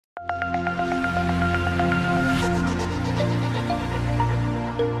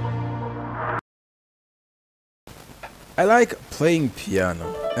I like playing piano,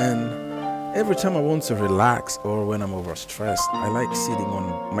 and every time I want to relax or when I'm overstressed, I like sitting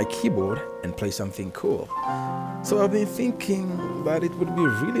on my keyboard and play something cool. So I've been thinking that it would be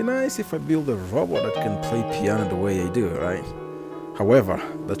really nice if I build a robot that can play piano the way I do, right? However,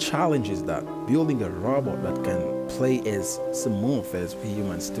 the challenge is that building a robot that can play as smooth as we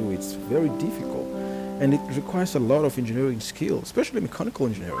humans do, it's very difficult, and it requires a lot of engineering skills, especially mechanical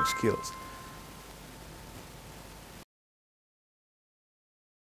engineering skills.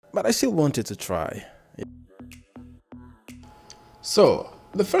 But I still wanted to try. So,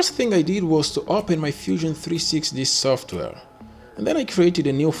 the first thing I did was to open my Fusion 360 software, and then I created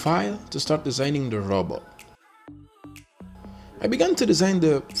a new file to start designing the robot. I began to design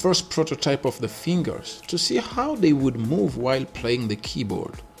the first prototype of the fingers to see how they would move while playing the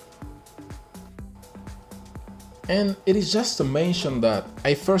keyboard. And it is just to mention that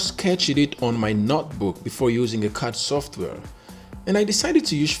I first sketched it on my notebook before using a CAD software. And I decided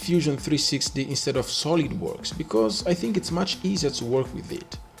to use Fusion 360 instead of SolidWorks because I think it's much easier to work with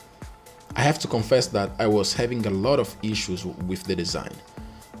it. I have to confess that I was having a lot of issues with the design,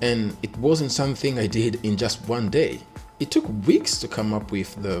 and it wasn't something I did in just one day. It took weeks to come up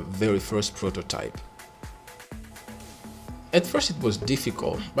with the very first prototype. At first it was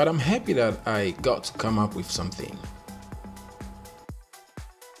difficult, but I'm happy that I got to come up with something.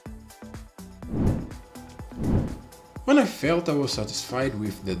 When I felt I was satisfied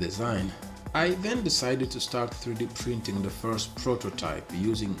with the design, I then decided to start 3D printing the first prototype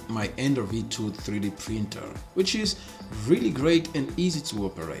using my Ender V2 3D printer, which is really great and easy to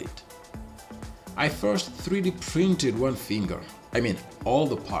operate. I first 3D printed one finger, all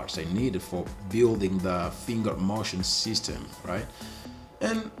the parts I needed for building the finger motion system, right?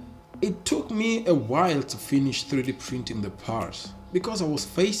 And it took me a while to finish 3D printing the parts because I was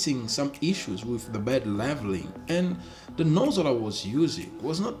facing some issues with the bed leveling, and the nozzle I was using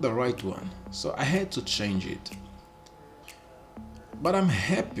was not the right one, so I had to change it. But I'm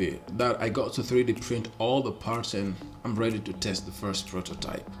happy that I got to 3D print all the parts and I'm ready to test the first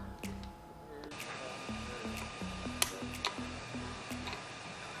prototype.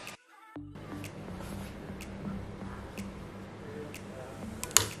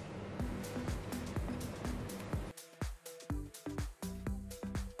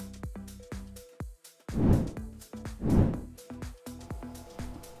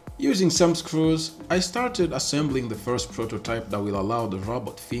 Using some screws, I started assembling the first prototype that will allow the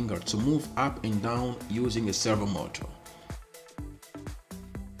robot finger to move up and down using a servo motor.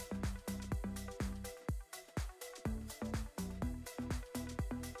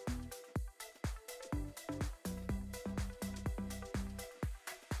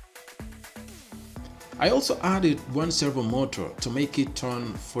 I also added one servo motor to make it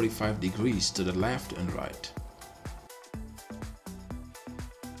turn 45 degrees to the left and right.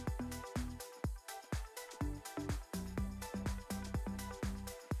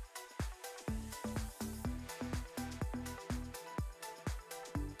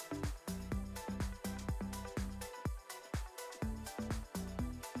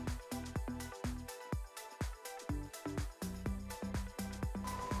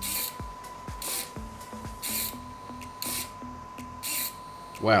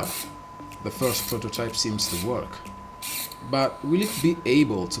 Well, the first prototype seems to work, but will it be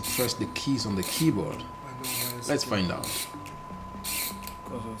able to press the keys on the keyboard? Let's find out.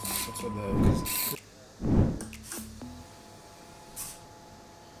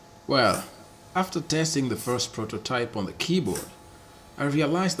 Well, after testing the first prototype on the keyboard, I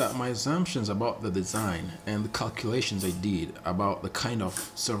realized that my assumptions about the design and the calculations I did about the kind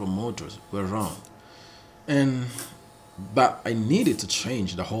of servo motors were wrong. But I needed to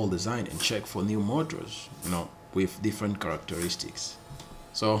change the whole design and check for new motors, with different characteristics.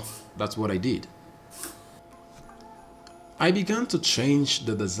 So that's what I did. I began to change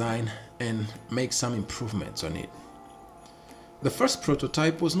the design and make some improvements on it. The first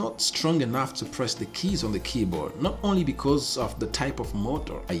prototype was not strong enough to press the keys on the keyboard, not only because of the type of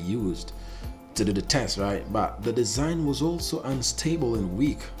motor I used to do the test, right? But the design was also unstable and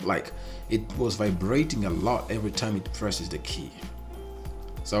weak, like it was vibrating a lot every time it presses the key.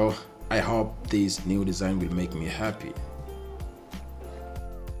 So I hope this new design will make me happy.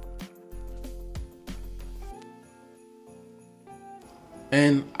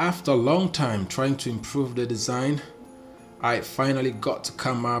 And after a long time trying to improve the design, I finally got to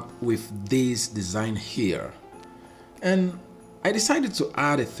come up with this design here. And I decided to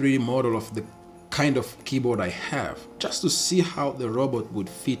add a 3D model of the kind of keyboard I have, just to see how the robot would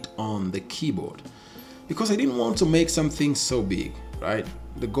fit on the keyboard, because I didn't want to make something so big, right?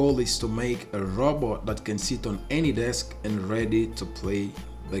 the goal is to make a robot that can sit on any desk and ready to play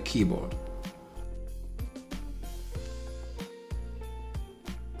the keyboard.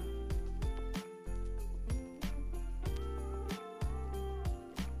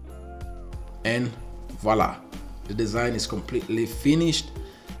 And voila, the design is completely finished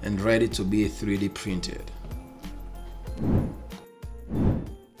and ready to be 3D printed.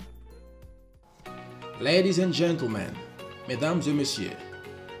 Ladies and gentlemen, mesdames et messieurs,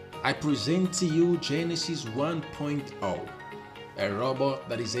 I present to you GENESYS 1.0, a robot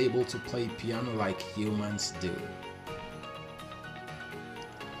that is able to play piano like humans do.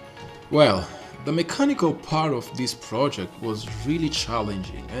 Well, the mechanical part of this project was really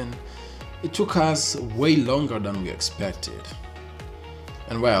challenging and it took us way longer than we expected.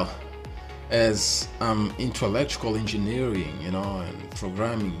 And well, as I'm into electrical engineering, and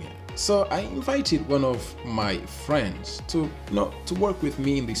programming, so I invited one of my friends to work with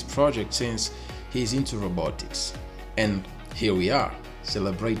me in this project since he's into robotics. And here we are,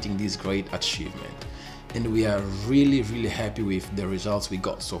 celebrating this great achievement. And we are really happy with the results we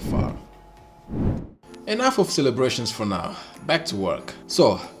got so far. Enough of celebrations for now, back to work.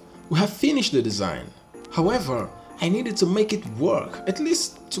 So, we have finished the design. However, I needed to make it work, at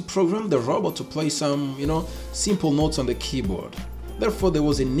least to program the robot to play some, simple notes on the keyboard. Therefore, there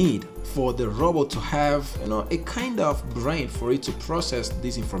was a need for the robot to have, a kind of brain for it to process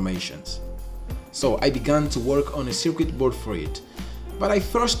these informations. So I began to work on a circuit board for it. But I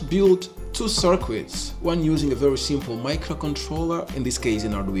first built two circuits, one using a very simple microcontroller, in this case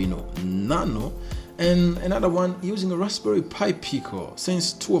an Arduino Nano, and another one using a Raspberry Pi Pico,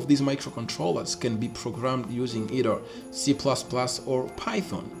 since two of these microcontrollers can be programmed using either C++ or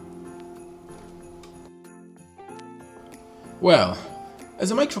Python. Well,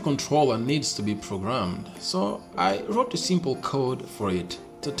 as a microcontroller needs to be programmed, so I wrote a simple code for it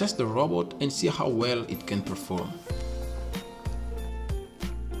to test the robot and see how well it can perform.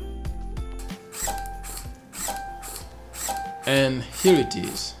 And here it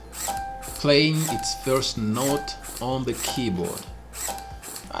is, playing its first note on the keyboard.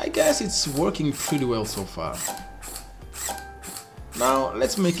 I guess it's working pretty well so far. Now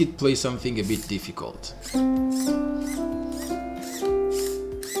let's make it play something a bit difficult.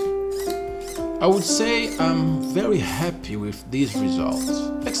 I would say I'm very happy with these results,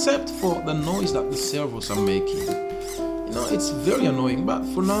 except for the noise that the servos are making. It's very annoying, but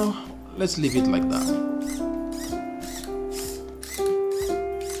for now, let's leave it like that.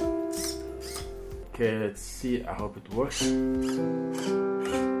 Okay, let's see. I hope it works.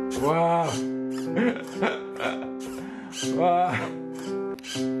 Wow! Wow!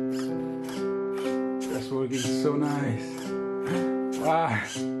 That's working so nice. Wow!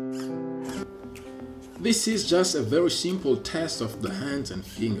 This is just a very simple test of the hands and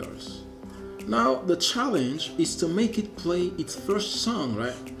fingers. Now the challenge is to make it play its first song,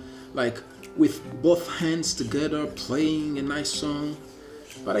 right? Like with both hands together playing a nice song.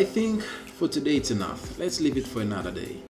 But I think for today it's enough. Let's leave it for another day.